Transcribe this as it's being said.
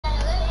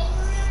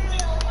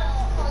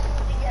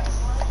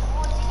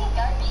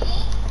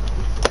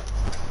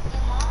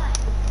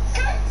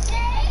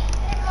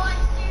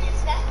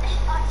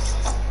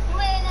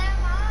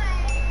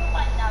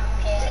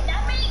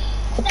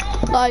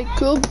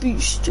like a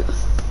beast.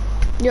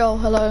 Yo,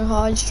 hello,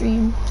 hi,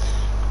 stream.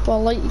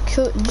 Well, like you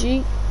cut,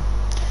 G.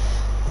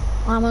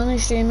 I'm only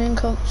streaming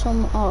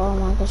some. Oh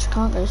my gosh, I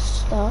can't go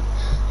start.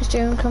 I'm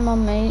streaming, come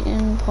on, mate,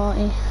 in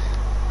party.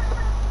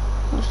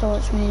 That's so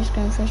it's me, just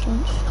going for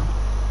instance.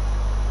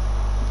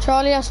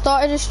 Charlie, I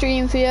started a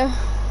stream for you.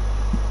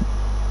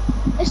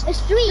 A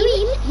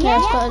stream? Yeah,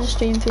 I started a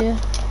stream for you.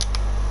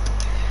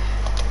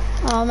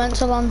 I meant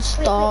to land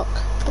Stark.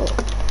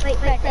 Wait,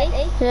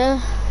 ready?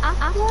 Yeah.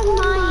 After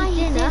my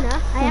dinner,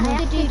 I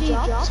have to do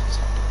jobs.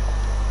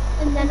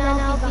 And then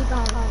I'll be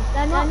back home.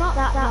 They're not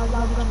that long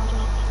jobs.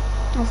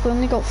 I've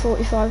only got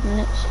 45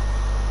 minutes.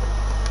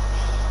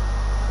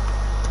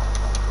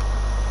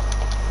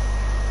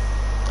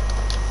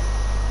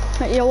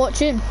 Wait, you're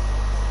watching?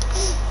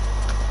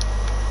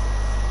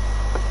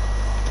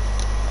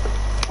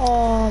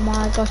 Oh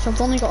my gosh,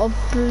 I've only got a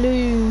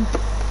blue.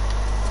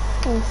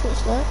 Oh,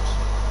 footsteps.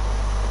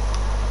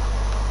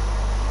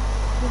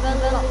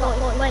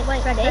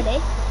 Wait, ready?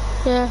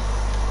 Yeah.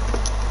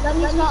 Let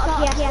me start a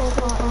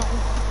PS4 party.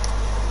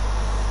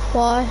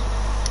 Why?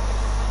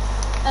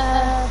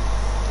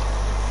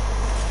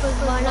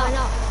 Why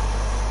not?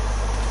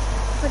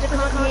 Because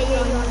I can't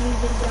hear you on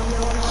music.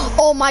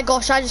 Oh my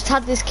gosh, I just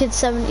had this kid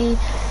 70.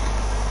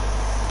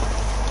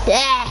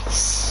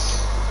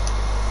 Yes!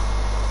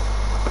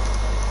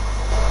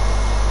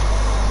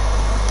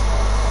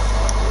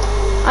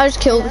 I just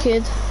killed the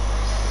kid.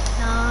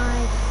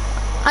 Nice.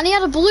 And he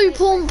had a blue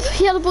pump.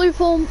 He had a blue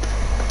pump.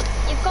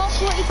 You've got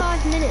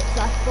 45 minutes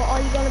left, but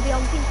are you going to be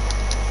on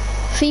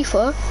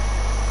FIFA?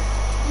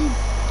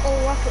 Or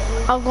Rocket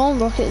League? I'll go on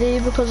Rocket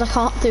League because I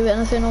can't do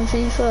anything on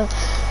FIFA.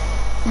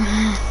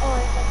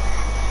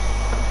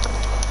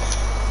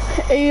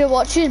 Are you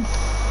watching?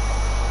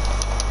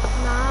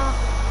 Nah.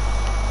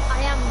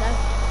 I am though.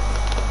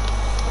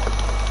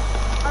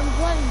 I'm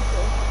going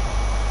to.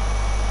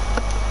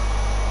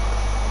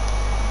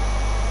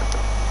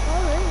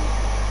 Sorry.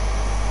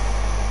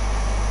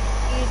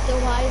 You still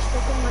why you're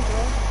stuck in my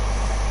door?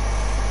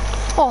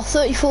 Oh,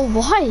 34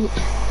 white.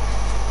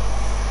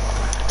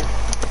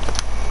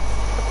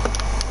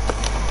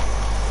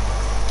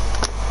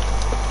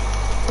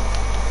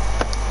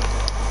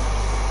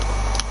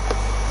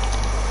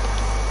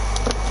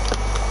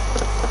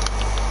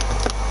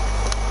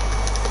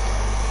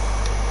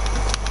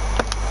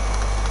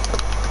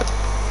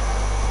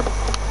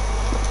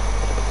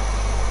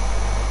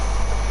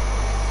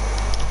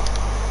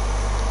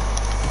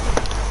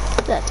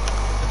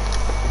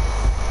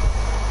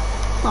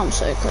 I'm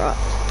so crap.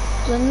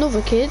 There's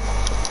another kid.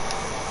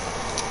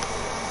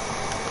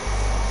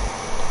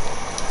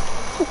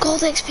 Oh,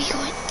 gold XP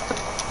coin.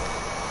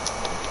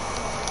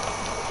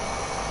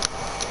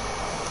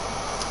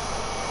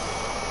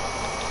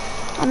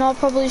 I know I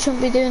probably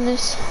shouldn't be doing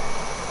this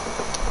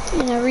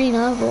in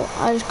arena, but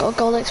I just got a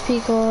gold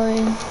XP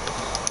coin.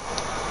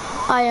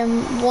 I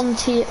am 1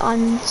 tier.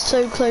 I'm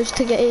so close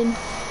to getting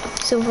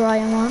silver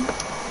Iron Man.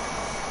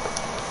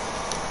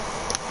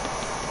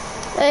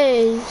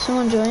 Hey,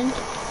 someone joined.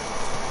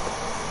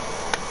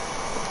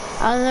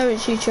 I know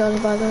it's you, Charlie,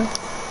 by the way.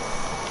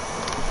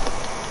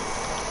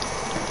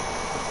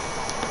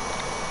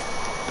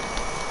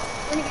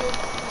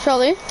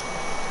 Charlie?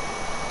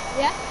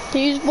 Yeah? Are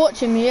you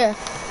watching me? Yeah.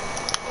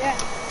 Yeah.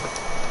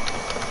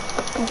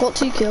 I've got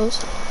 2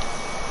 kills.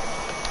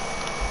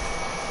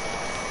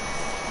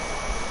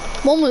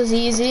 One was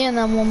easy and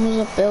then one was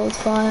a build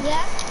fight.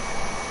 Yeah?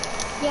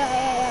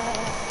 Yeah.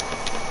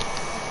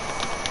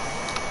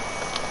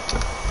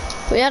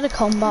 We had a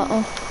combat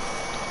battle.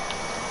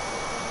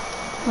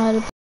 I had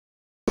a...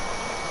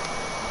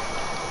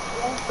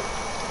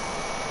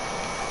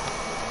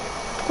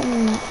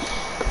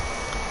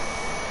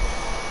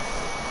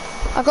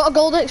 I got a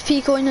gold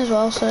XP coin as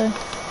well, so...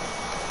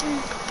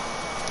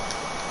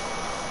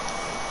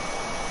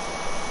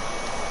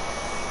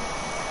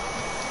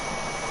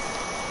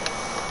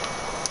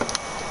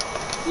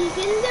 He's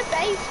in the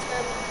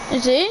basement.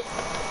 Is he?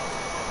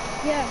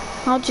 Yeah.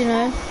 How do you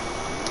know?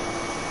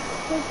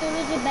 Because there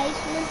is a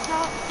basement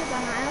part to the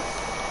house.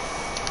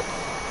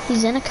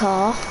 He's in a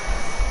car.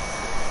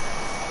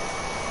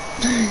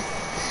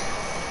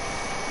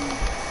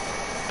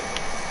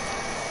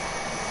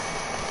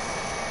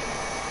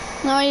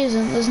 No, he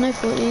isn't. There's no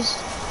footies.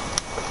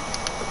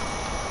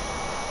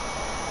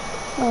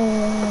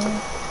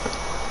 Oh.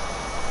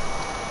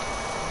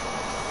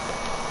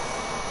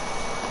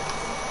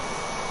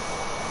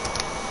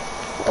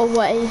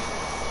 Away.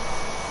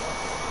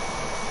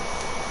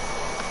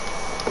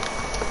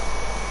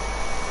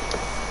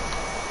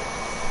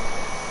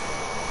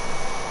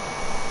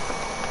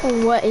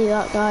 Away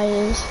that guy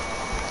is.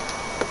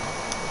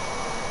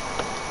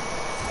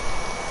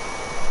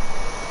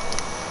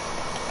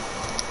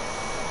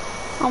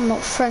 I'm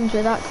not friends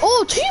with that.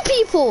 Oh, 2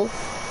 people!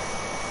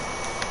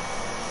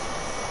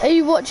 Are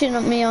you watching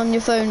me on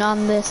your phone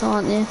and this,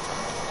 aren't you?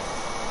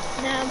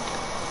 No.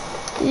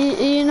 Are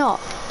you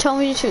not? Tell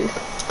me the truth.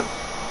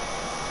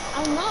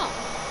 I'm not.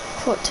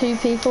 I've got 2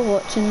 people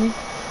watching me.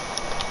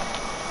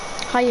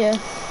 Hiya.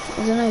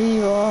 I don't know who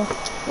you are,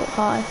 but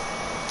hi.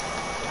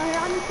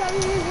 I'm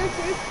telling you the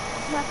truth.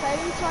 My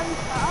phone times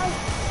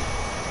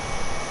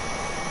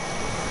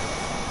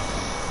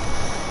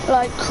 5.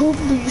 Like could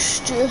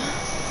boost you.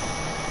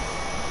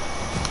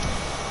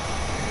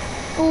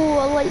 Oh,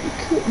 I like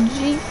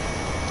Jeep.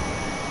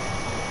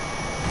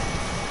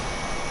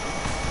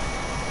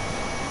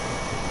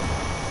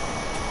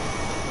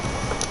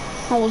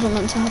 That wasn't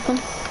meant to happen.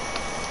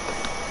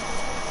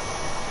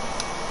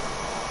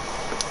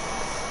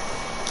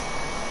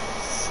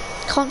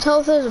 Can't tell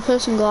if there's a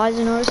person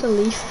gliding or it's a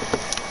leaf.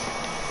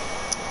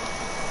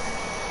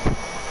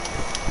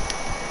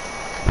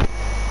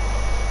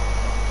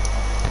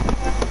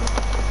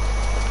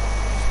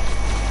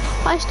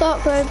 Hi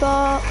Stark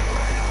Robot.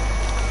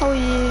 How are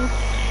you?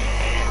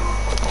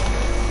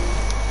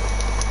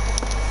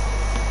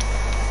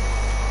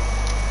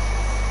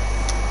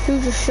 Who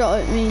just shot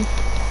at me?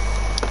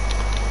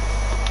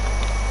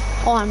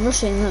 Oh, I'm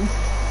rushing them.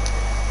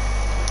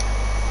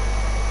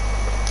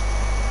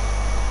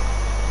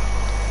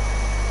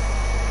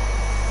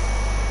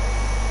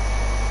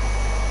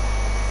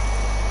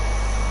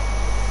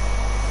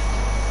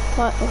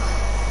 What?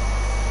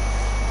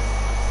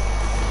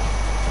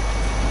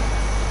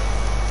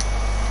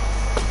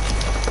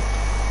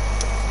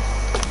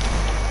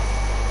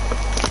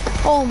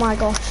 Oh my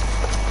gosh.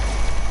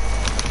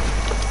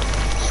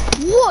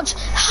 What?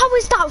 How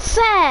is that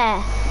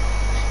fair?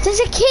 There's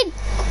a kid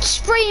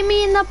spraying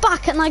me in the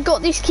back and I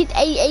got this kid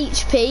 8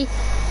 HP.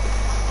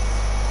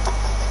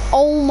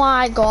 Oh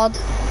my god.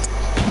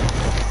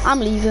 I'm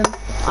leaving.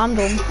 I'm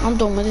done. I'm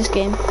done with this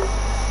game.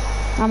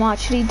 I'm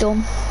actually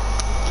done.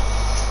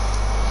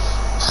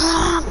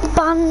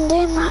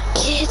 Abandon that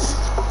kid.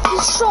 He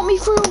shot me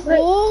through a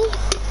wall.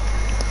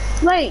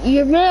 Wait,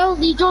 you're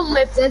really done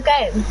with the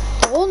game?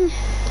 Done.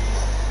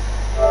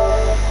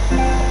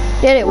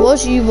 Yeah, it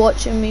was you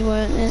watching me,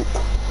 weren't it?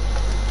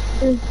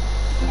 Wait,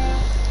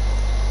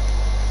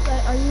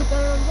 are you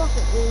going on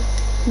Rocket League?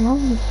 No,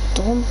 I'm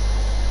done.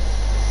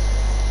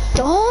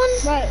 Done?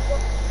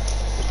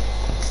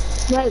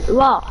 Wait,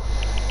 what?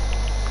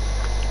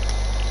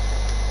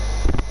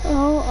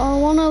 Oh, I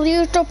want to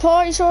leave the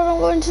party so I don't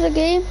go into the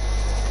game.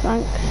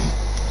 Thanks.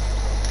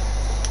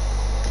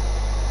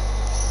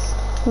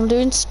 I'm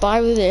doing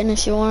Spy Within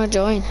if you want to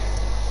join.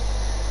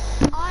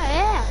 Oh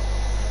yeah.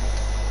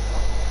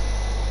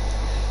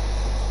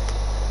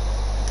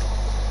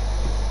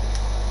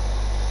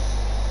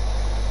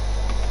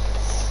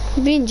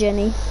 Being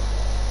Jenny.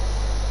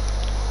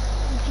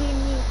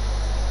 Genie.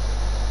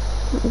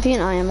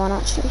 Being Iron Man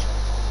actually.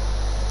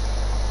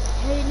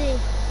 Genie.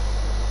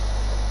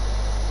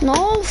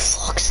 No,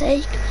 fuck's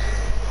sake.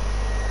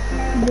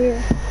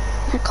 Yeah.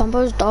 That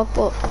combo's dog,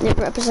 but it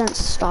represents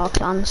Star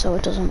Clan, so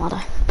it doesn't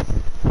matter.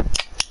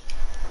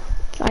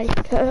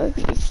 Like,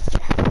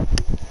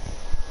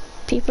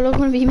 people are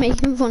going to be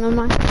making fun of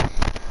my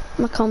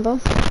combo.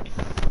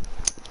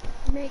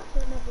 Make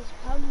fun of his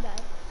combo,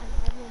 and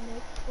I will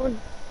make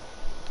fun.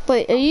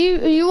 Wait, are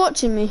you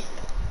watching me?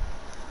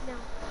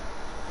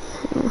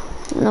 No.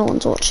 No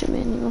one's watching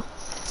me anymore.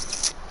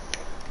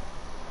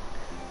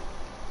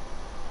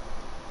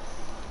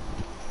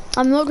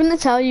 I'm not going to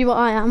tell you what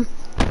I am.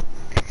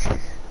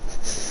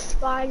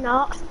 Why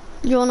not?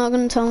 You're not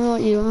going to tell me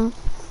what you are.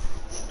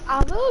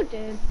 I will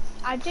do.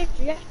 I did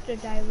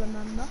yesterday,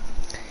 remember?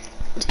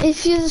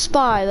 If you're the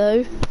spy,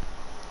 though,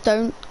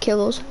 don't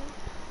kill us. No,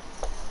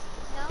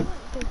 I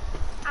won't do.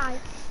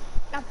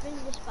 I've been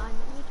the spy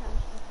many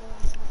times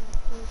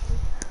before.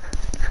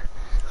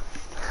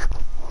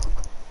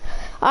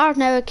 I've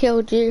never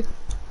killed you.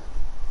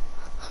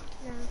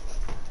 No.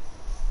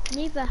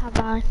 Neither have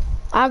I.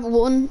 I've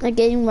won a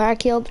game where I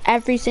killed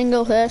every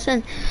single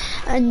person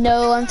and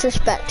no one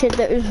suspected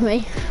that it was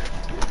me.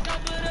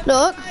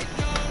 Look.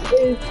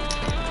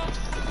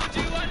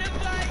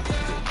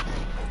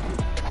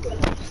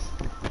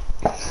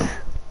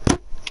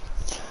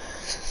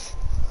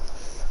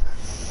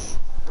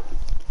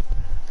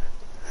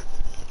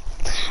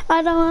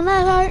 I don't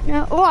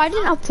know. Oh, I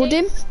didn't have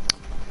pudding.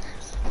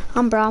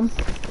 I'm brown.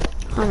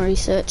 I'm a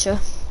researcher.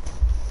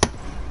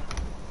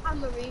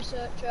 I'm a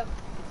researcher.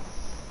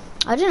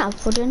 I didn't have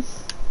pudding.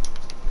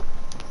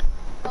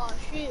 Oh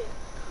shit.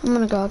 I'm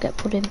gonna go get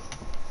pudding.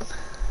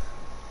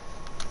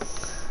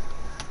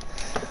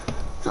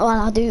 Oh, and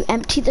I'll do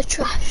empty the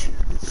trash.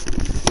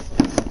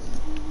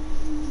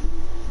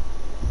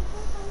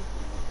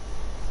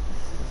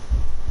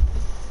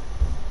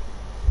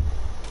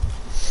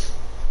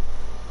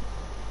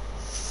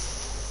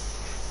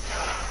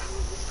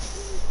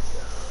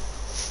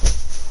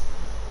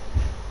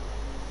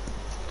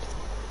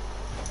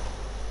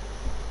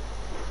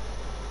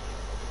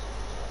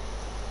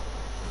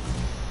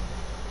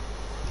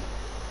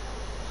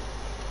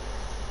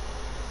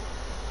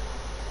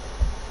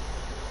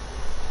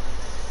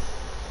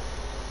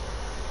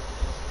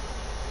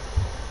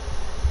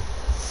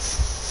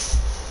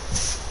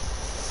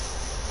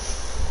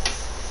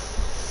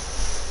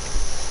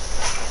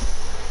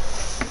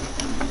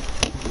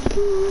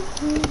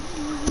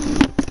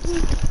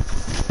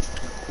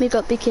 We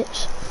got big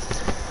hits.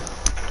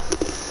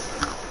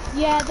 You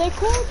Yeah, they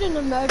called an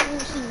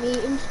emergency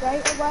meeting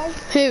straight away.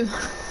 Who?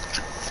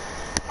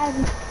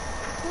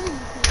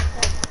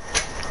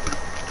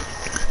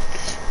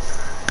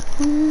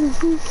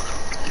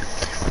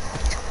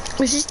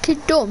 Is this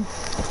kid dumb?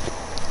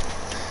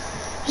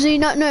 Does he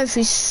not know if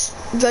he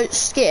votes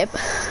skip?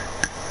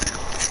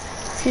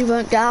 He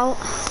won't get out.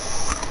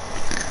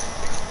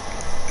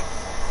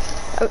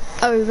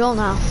 Oh, he will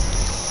now.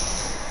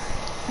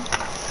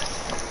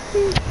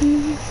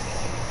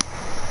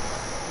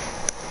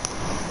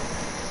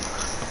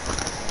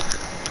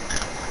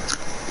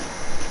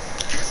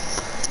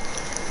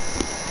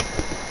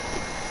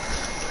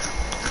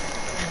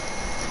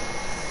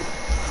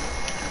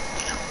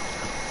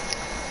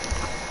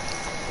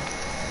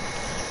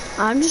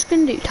 I'm just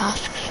gonna do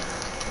tasks.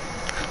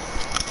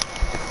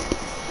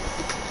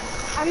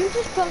 I'm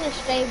just gonna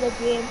stay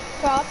with you,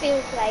 so I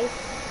feel safe.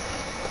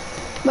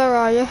 Where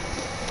are you?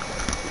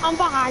 I'm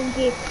behind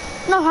you.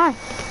 No, hi.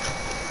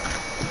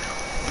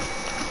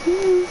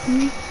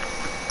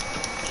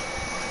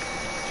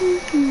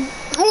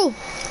 Oh!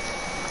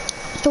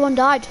 Someone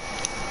died.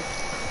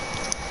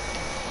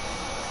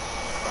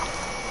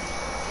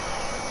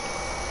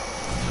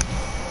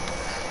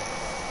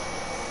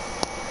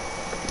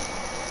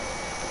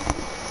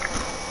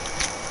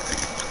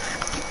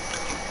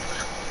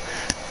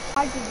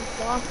 I did this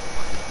one.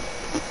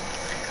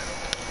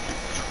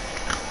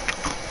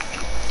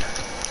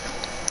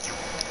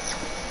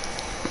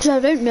 So I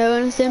don't know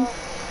anything.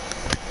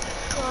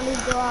 Johnny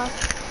Black.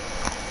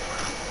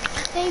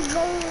 They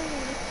vote.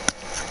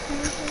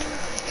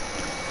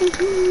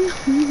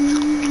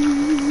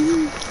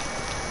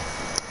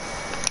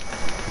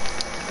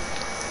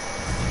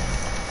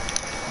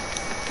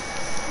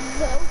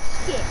 Vote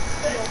skip.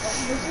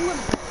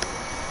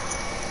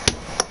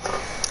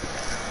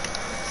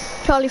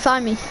 Charlie,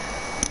 find me.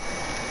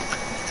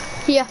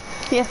 Here,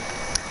 here.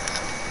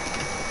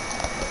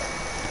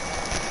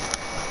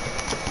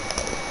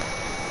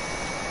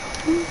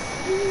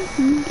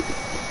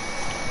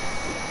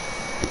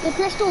 The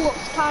crystal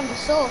looks kind of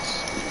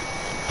sus.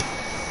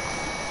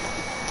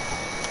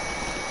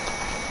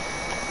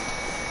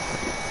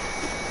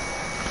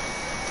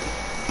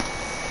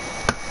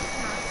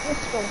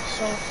 Crystal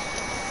sus.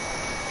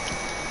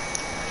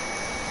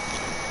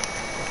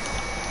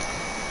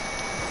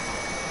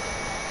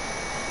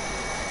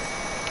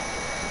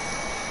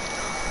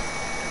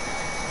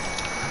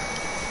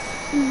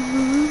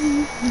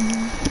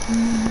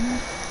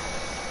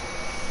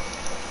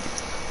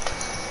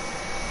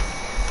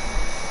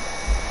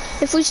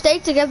 If we stay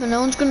together, no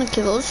one's gonna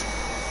kill us.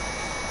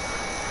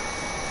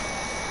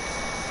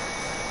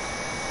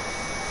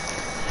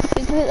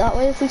 Think of it that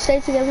way. If we stay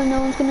together, no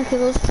one's gonna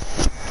kill us.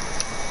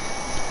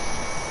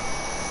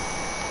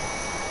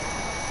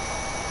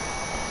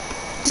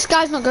 This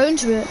guy's not going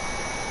to it.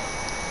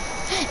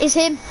 It's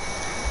him.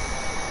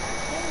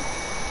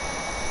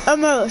 Oh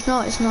no, it's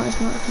not,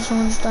 because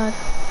someone just died.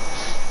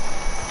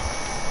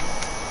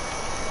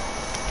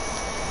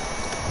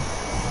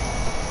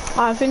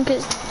 I think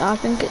it's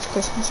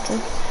Christmas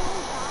tree.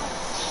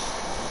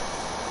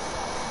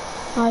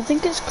 I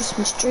think it's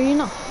Christmas tree, you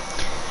know.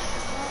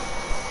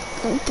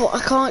 But I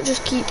can't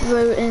just keep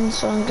voting,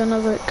 so I'm gonna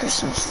vote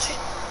Christmas tree.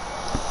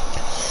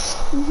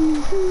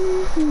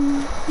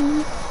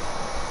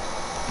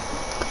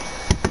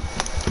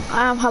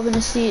 I am having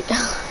a seat.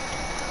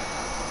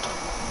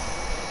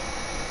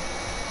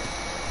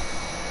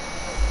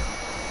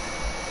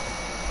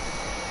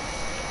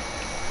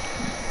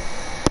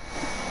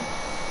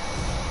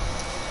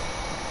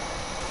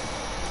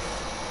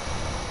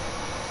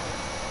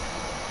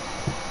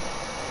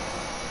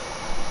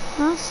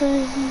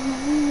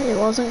 It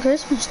wasn't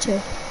Christmas tree.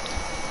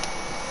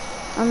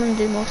 I'm gonna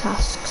do more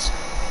tasks.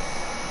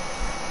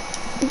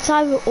 It's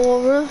either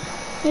Aura.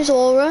 It's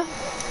Aura.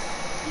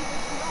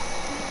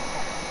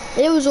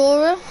 It was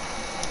Aura.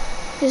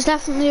 It's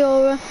definitely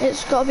Aura.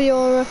 It's gotta be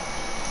Aura.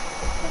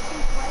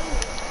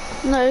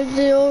 No,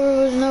 the Aura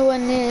was nowhere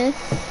near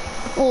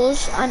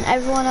us, and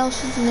everyone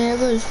else was near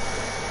us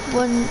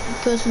when the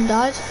person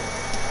died.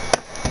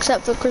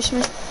 Except for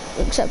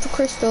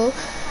Crystal.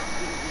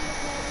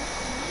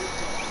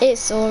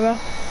 It's Aura.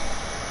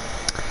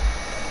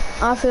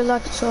 I feel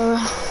like it's Aura.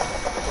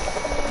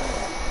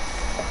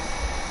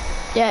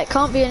 Yeah, it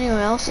can't be anywhere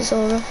else, it's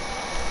Aura.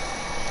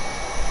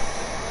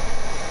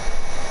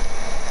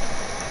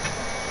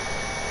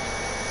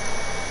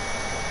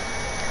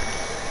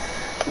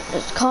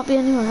 It can't be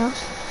anywhere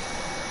else.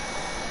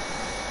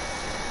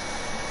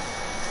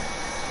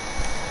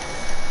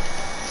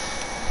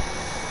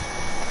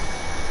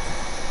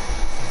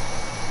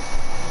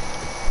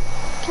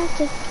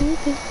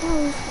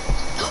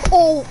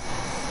 Oh!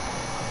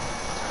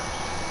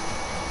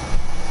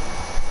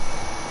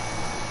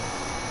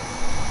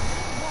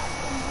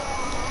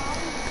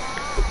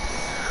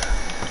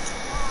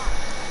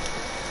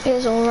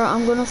 It's alright,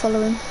 I'm gonna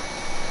follow him.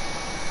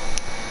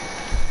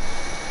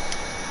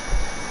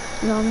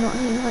 No, I'm not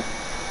here.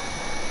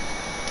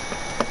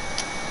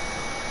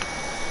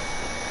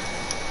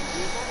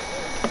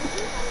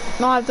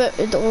 No, I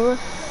voted Aura.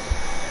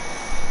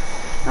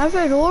 I've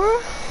read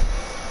Aura.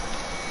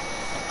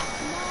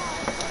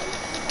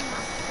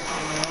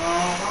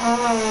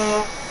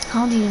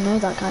 How do you know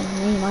that guy's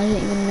name? I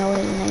didn't even know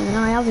his name, and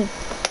I have him.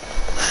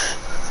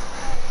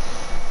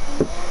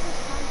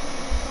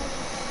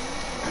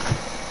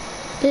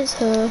 It's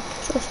her,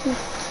 trust me.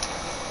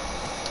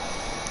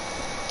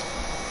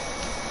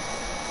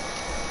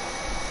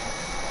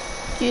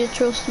 Do you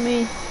trust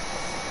me?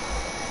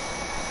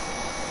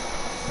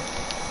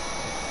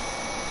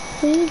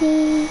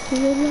 Baby, do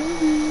you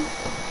love me?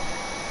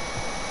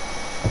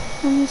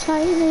 I'm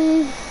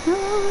slightly.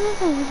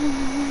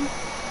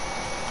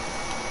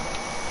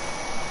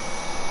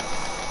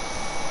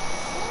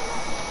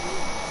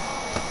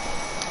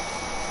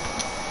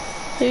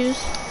 Who's?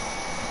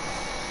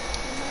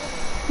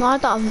 No, I'm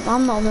not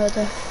a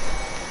murderer.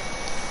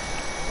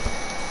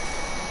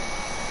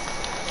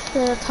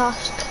 The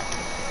task.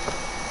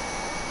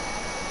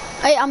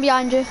 Hey, I'm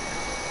behind you.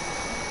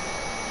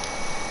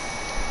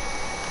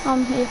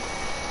 I'm here.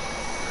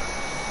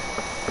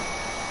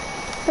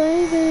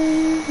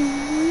 Baby.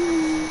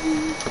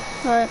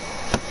 Right.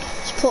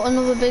 Let's put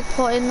another big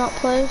pot in that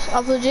place.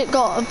 I've legit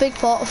got a big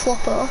pot, a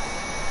flopper,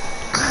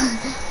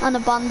 and a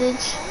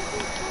bandage.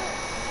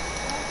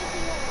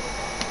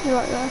 You're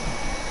right there.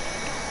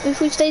 If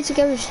we stay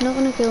together, she's not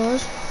gonna kill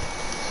us.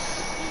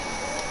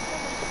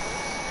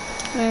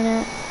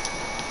 Right.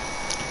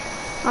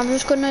 I'm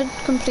just gonna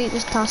complete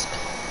this task.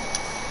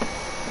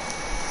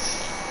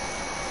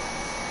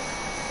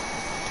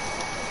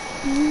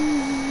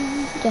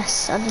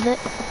 Yes, I did it.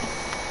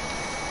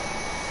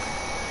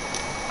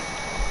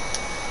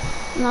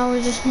 Now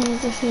we just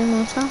need a few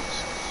more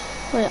tasks.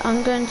 Wait,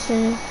 I'm going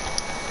to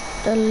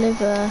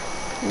deliver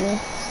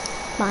this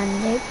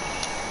bandage.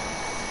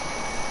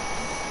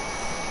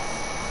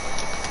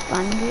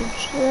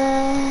 Bandage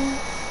there.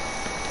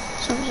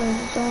 Someone's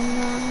already done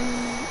that.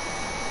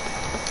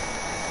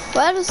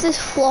 Where does this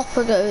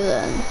flopper go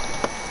then?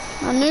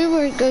 I know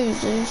where it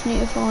goes, I just need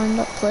to find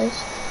that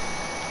place.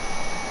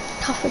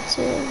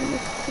 Cafeteria.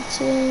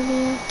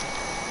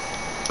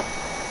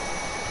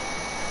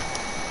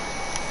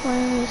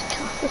 Where is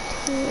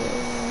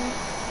cafeteria?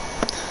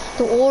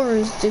 The aura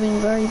is doing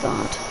very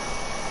bad.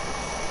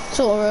 It's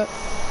alright.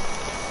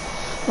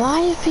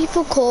 Why are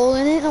people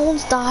calling it? No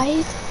one's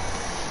died.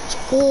 It's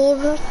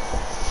aura.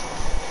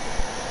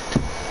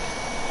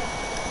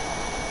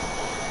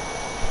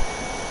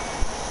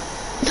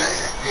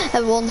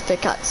 Everyone's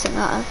pickaxing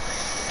at her.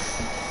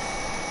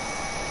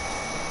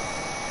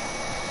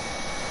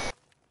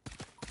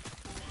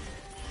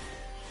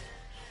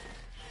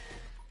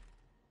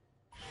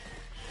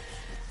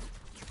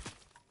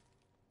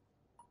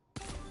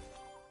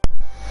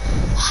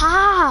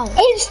 How?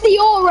 It's the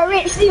aura,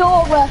 it's the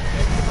aura.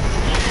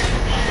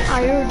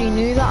 I already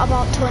knew that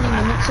about 20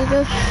 minutes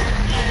ago.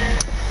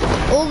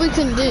 All we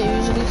can do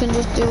is we can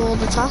just do all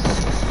the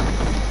tasks.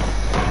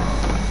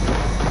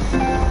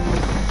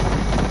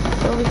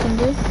 That's all we can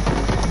do.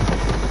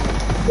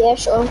 Yeah,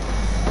 sure.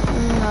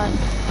 Right.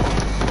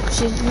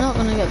 She's not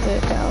gonna get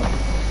burnt out.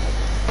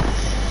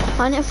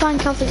 I need to find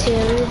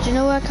cafeteria. Do you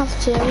know where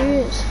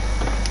cafeteria is?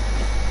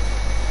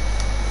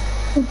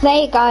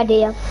 Vague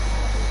idea.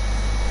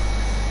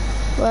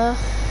 Where?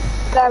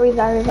 Very,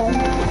 very, very.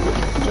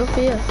 It's up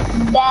here.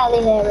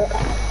 Barely hear it.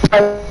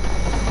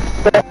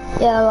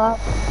 Yeah, well.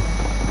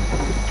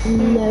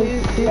 No.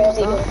 Who's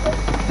that?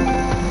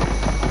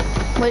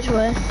 Which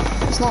way?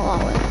 It's not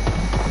that way.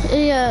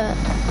 Yeah.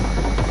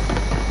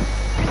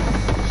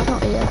 It's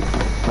not here.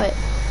 Wait.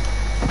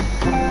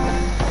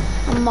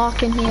 I'm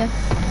marking here.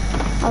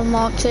 I've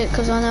marked it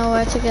because I know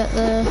where to get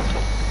the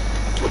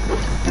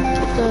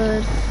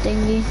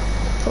thingy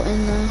put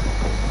in there.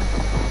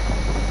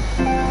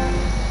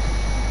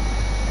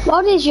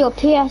 What is your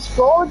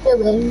PS4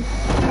 doing?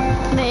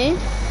 Me?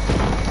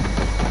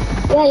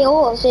 Yeah,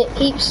 yours. It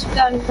keeps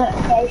going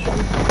notification.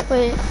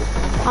 Wait.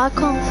 I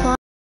can't find.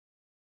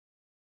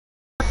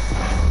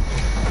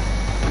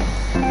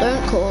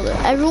 Don't call it.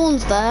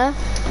 Everyone's there.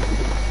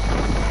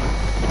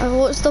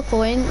 What's the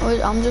point?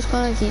 I'm just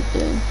gonna keep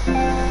doing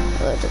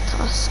loads of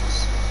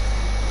tasks.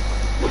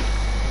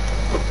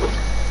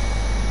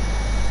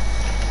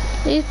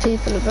 These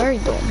people are very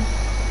dumb.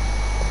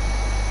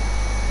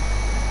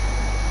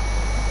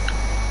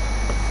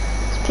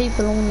 These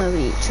people all know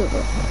each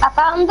other. I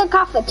found the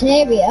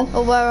cafeteria.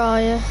 Oh, where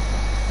are you?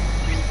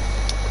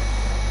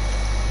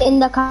 In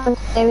the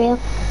cafeteria.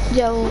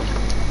 Yeah, well,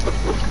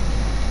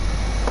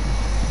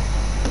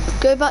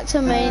 go back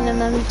to main and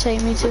then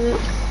take me to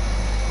it.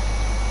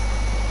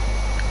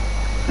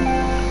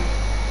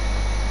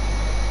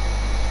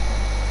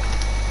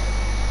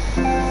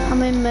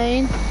 I'm in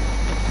main.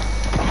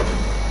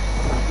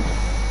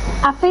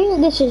 I think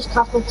this is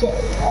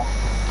cafeteria.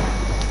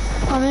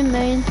 I'm in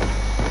main.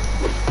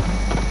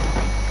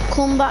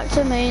 Come back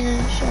to main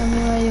and show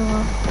me where you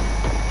are.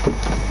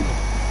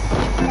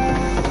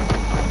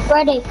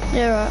 Ready?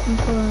 Yeah, right, I'm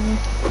following you.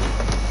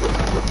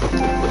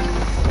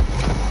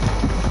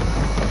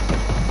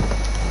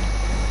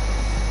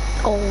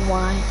 Oh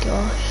my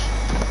gosh.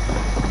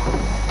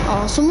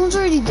 Oh, someone's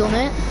already done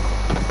it.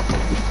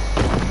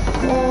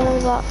 All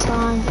that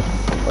time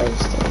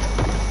wasted.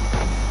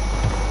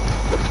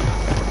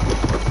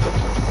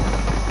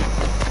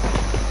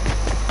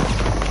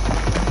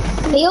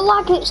 I feel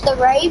like it's the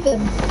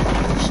Raven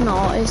It's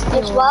not, it's the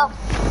as well.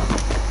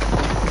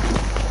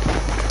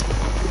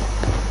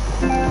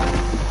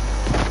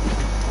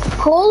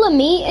 Call a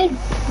meeting.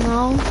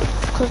 No,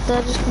 because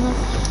they're just gonna,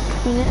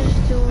 we need to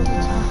just do all the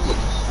tasks.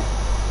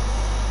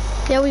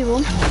 Yeah, we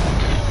won.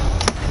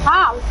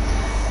 How?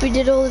 We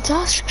did all the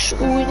tasks.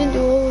 Well, we didn't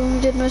do all of them,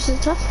 we did most of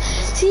the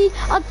tasks. See,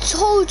 I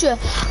told you.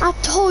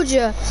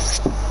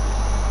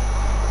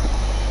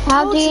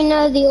 How do you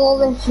know the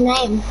orange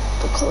name?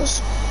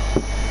 Because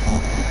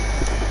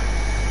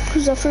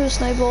I threw a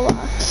snowball at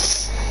her.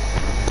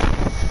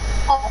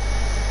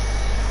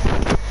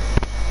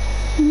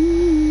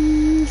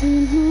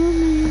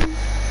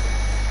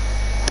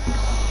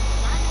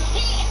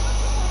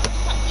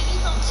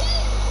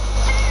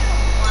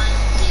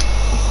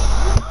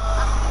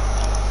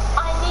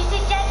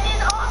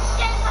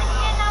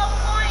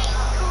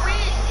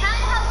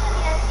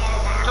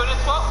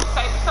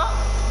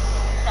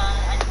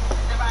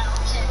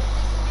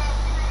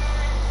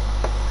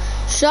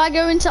 Should I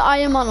go into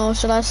Iron Man or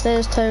should I stay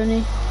as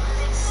Tony?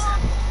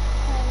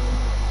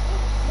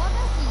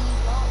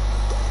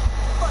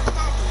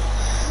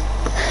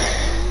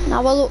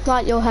 Now I look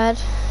like your head.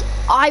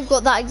 I've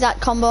got that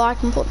exact combo, I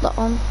can put that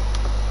on.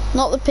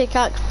 Not the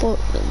pickaxe, but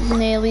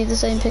nearly the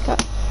same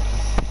pickaxe.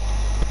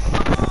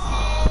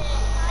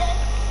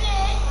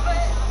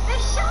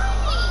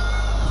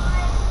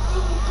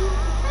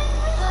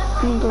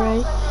 I'm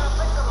grey.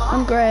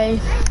 I'm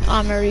grey.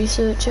 I'm a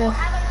researcher.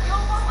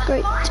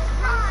 Great.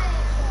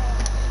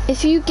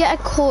 If you get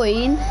a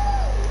coin,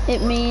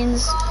 it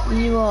means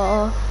you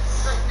are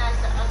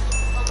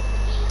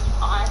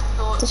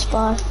the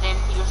spy.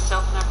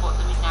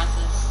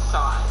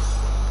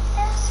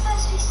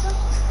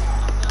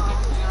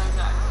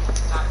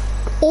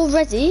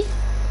 Already?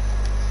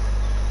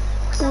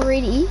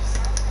 Already?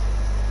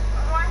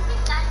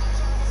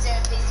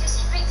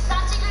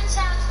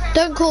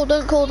 Don't call,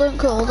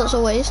 that's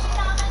a waste.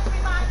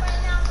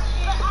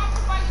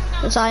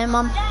 It's Iron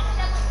Man.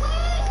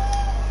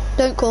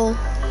 Don't call.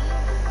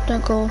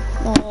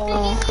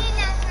 Oh.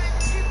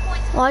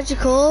 Why'd you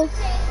call?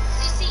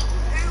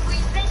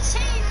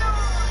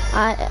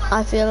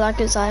 I feel like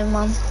it's Iron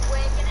Man,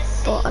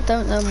 but I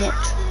don't know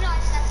much.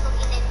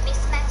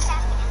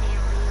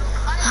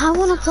 I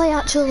want to play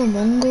actual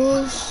Among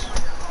Us.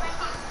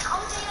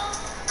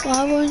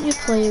 Why won't you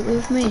play it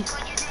with me?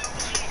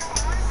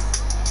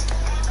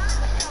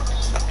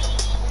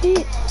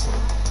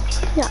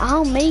 Yeah,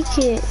 I'll make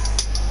it.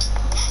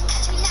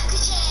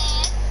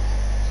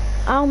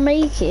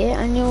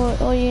 And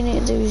all you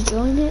need to do is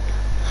join it.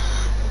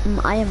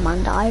 Iron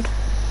Man died.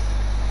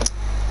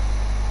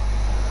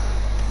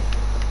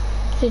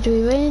 Did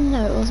we win?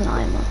 No, it wasn't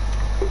Iron Man.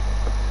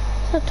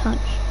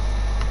 Sometimes.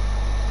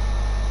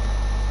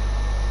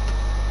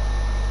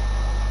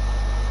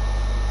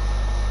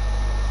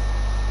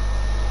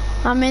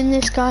 I'm in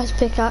this guy's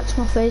pickaxe.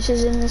 My face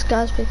is in this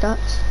guy's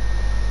pickaxe.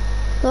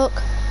 Look.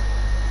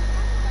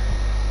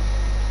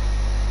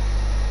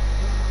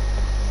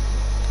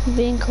 I'm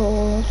being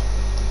called.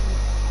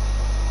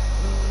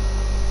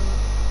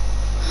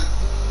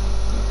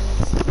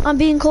 I'm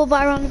being called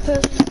by a random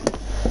person.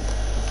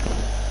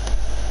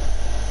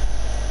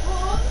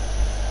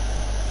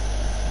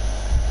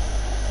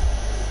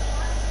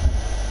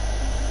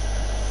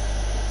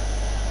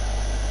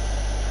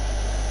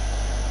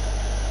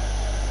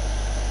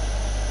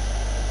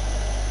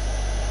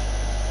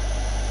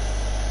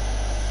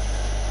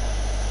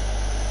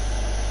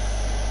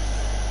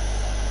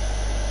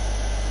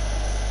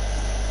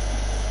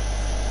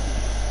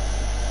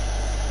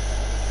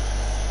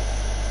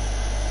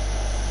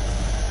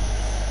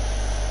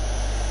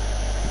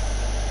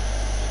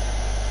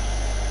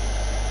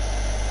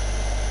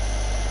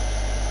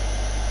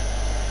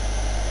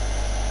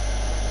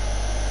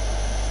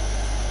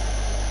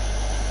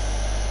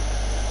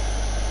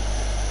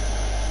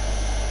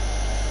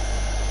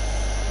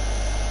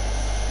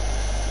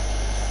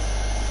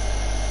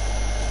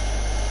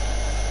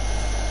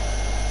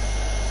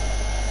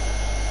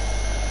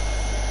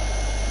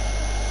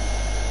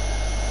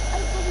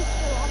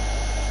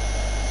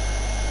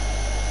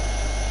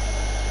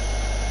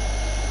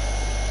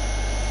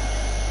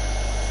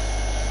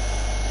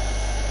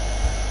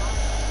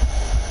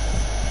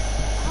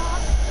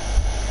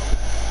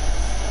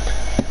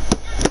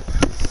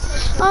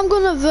 I'm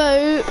gonna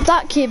vote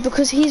that kid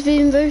because he's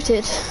been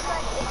voted.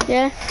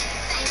 Yeah.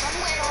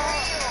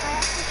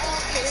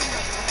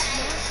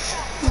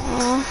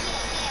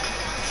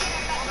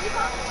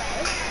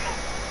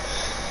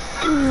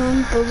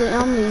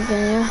 I'm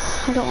leaving you.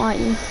 I don't like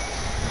you.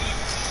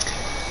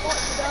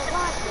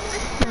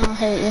 I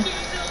hate you.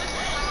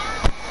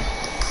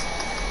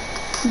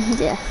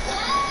 Yeah.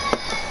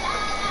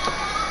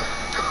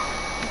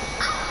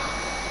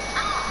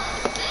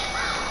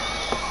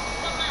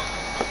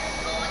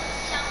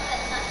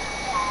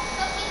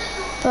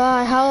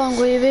 Bye, how long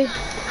will you be?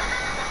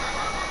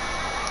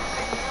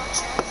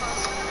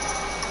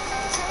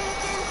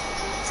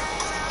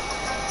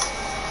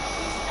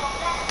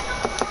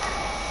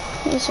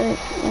 Yes, I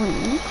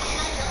win.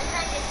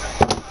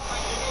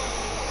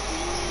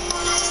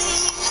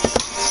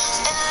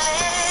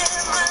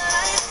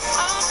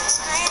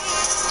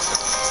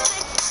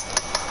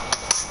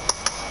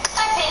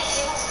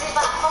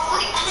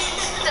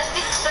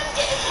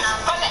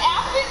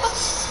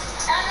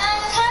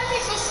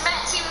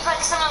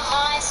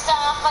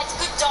 Like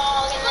the good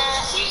dog and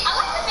that. I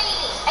like the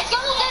baby. And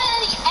you're looking at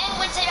the end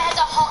when Sarah has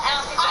a whole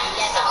outfit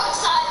together. I'm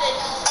so excited.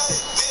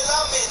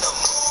 I'm in the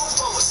mood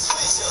for a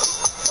switch up.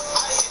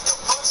 I hit the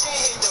bush and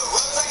hit the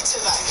road right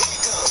till I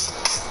hiccup.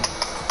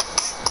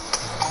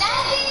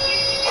 Natty,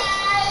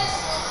 guys.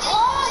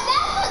 Oh,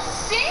 that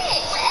looks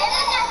sick.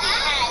 Whatever Natty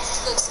has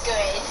just looks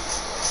good.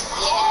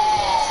 Yeah.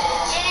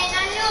 Yeah,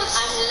 Natty looks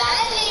I'm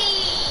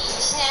lovely.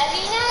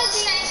 Natty.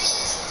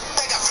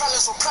 I got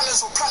problems on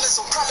problems on problems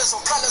on problems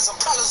on problems on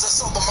problems. I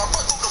sober my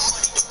run through the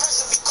money, the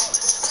pressure we call it.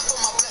 Left on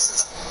my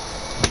blessings.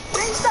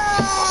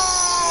 Freestyle!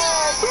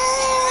 Feel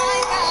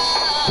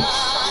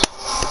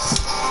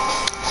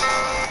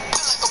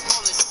like I'm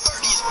balling. The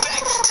birdie is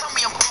back. Tell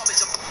me I'm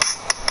garbage.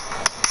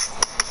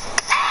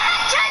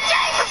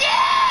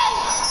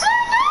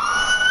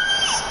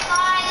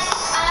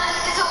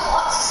 There's a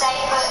lot to say,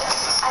 but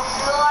I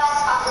feel like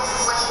I'm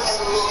waiting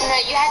a little. No,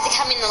 you have to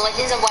come in. The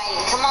legends are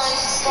waiting. Come on.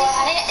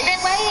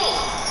 They're waiting.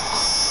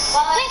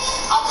 Well,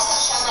 I'll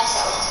just show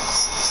myself.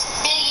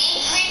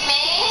 Biggie, with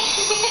me.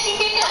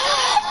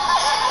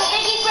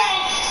 Biggie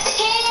friend.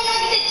 Can you look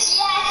at the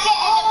jacket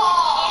and the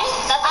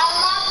pants? I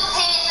love the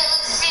pants. They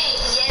look sick.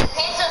 Yeah, the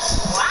pants are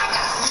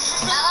swagger.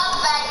 I love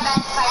bad. And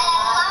I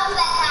love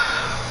the hat.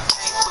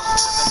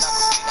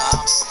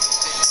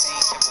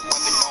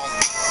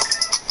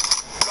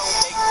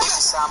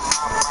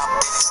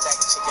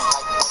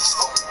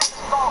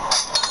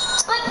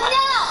 But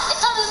now,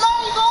 it's on the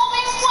moment we've all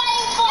been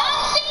waiting for.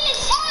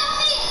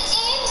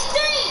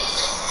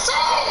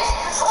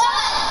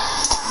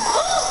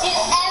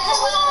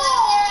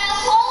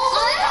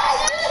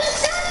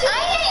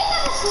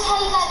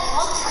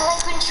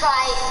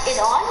 Try it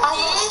on.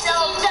 This is the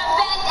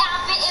best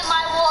outfit in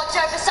my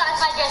wardrobe besides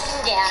my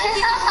dressing gown.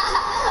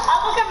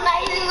 I look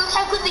amazing. Look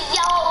how good the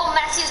yellow all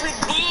matches with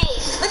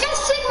this. Look how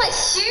sick my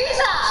shoes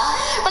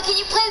are. But can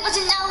you please watch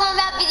another one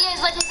of our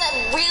videos legends that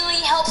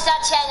really helps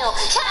our channel?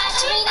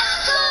 Catch me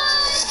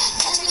knuckles.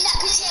 Catch me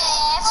knuckles,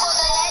 yeah. For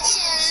the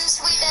legends.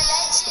 We the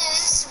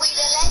legends. We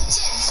the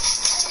legends.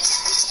 Catch me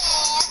knuckles,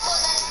 yeah. For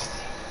the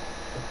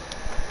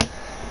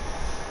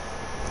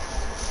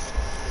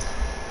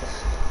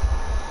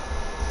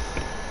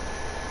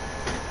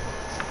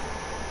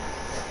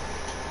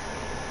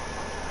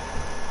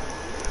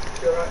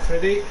You alright,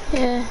 Freddie?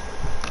 Yeah.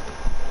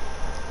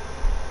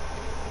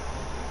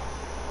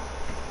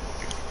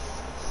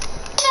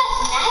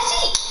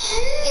 Natty!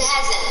 It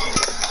hasn't.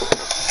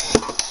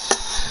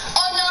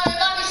 Oh no,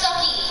 Mommy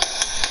Socky!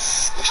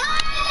 Hi,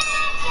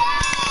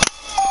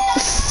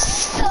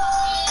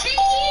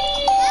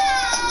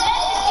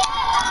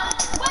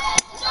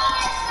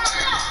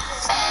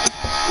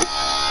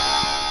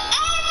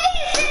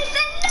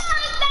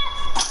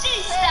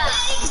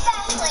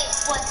 Exactly.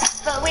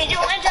 But we're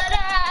doing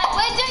tonight.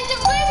 We're doing the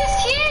weirdest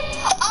kid.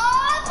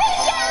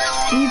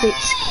 You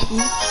bitch.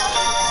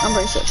 I'm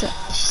very such a.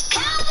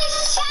 How this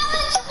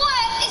challenge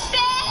works is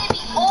there to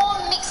be all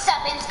mixed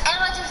up and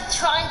Emma just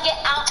try and get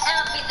our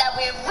outfit that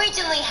we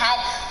originally had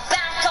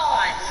back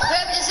on.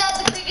 Whoever just has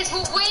the quickest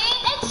will win.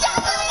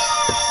 Exactly.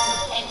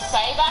 And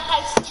Saber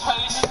has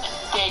chosen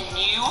their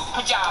new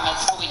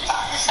pajamas for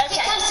winter. Okay.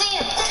 Come see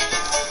him.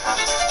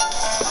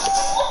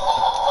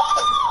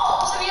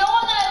 So we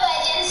all know,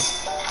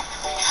 legends,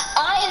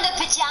 I am the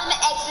pajama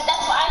expert.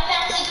 That's why I'm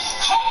matching.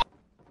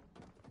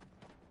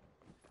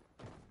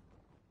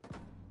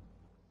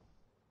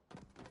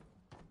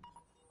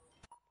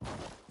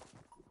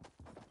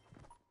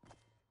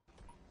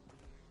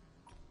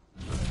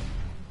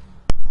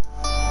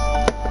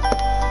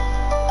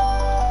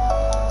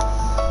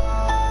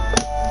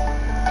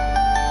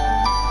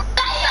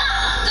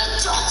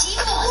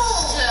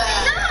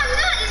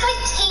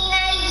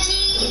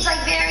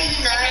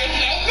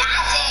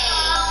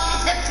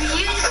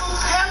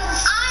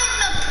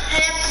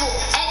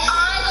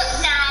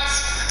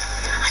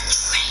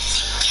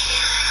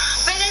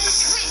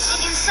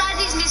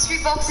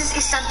 Boxes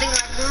is something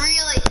like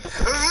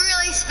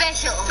really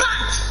special. But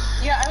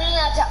you're only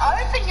allowed to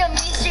open your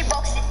mystery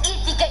boxes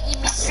if you get your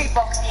mystery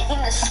box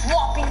in the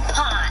swapping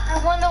part.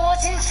 I wonder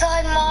what's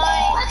inside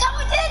mine.